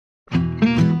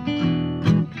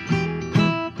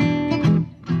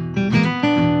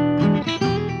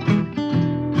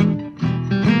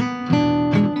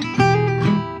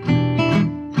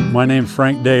My name's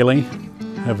Frank Daley.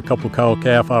 I have a couple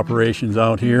cow-calf operations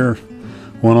out here.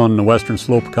 One on the western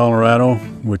slope of Colorado,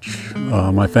 which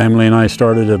my family and I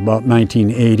started at about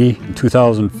 1980. In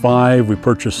 2005, we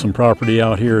purchased some property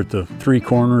out here at the three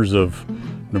corners of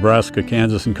Nebraska,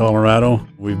 Kansas, and Colorado.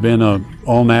 We've been an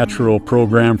all-natural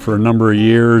program for a number of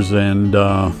years, and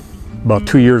about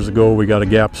 2 years ago we got a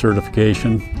GAP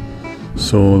certification.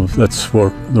 So that's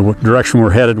the direction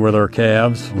we're headed with our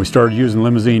calves. We started using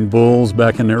Limousin bulls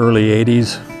back in the early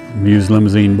 80s. We've used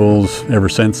Limousin bulls ever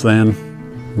since then.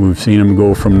 We've seen them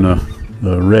go from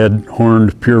the red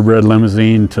horned purebred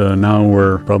Limousin to now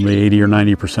where probably 80 or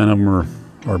 90% of them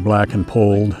are black and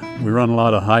polled. We run a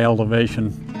lot of high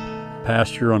elevation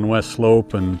pasture on the west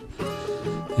slope, and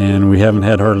we haven't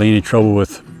had hardly any trouble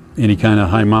with any kind of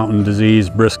high mountain disease,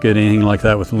 brisket, anything like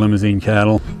that with the Limousin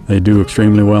cattle. They do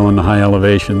extremely well in the high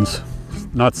elevations.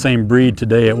 Not the same breed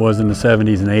today it was in the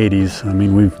 70s and 80s. I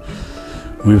mean,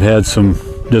 we've had some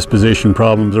disposition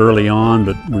problems early on,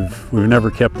 but we've never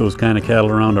kept those kind of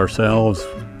cattle around ourselves.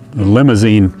 The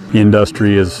Limousin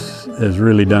industry has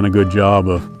really done a good job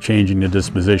of changing the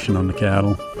disposition on the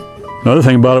cattle. Another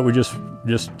thing about it, we just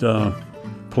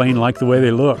plain like the way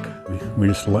they look. We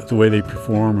just like the way they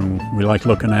perform, and we like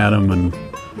looking at them, and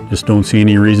just don't see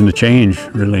any reason to change,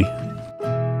 really.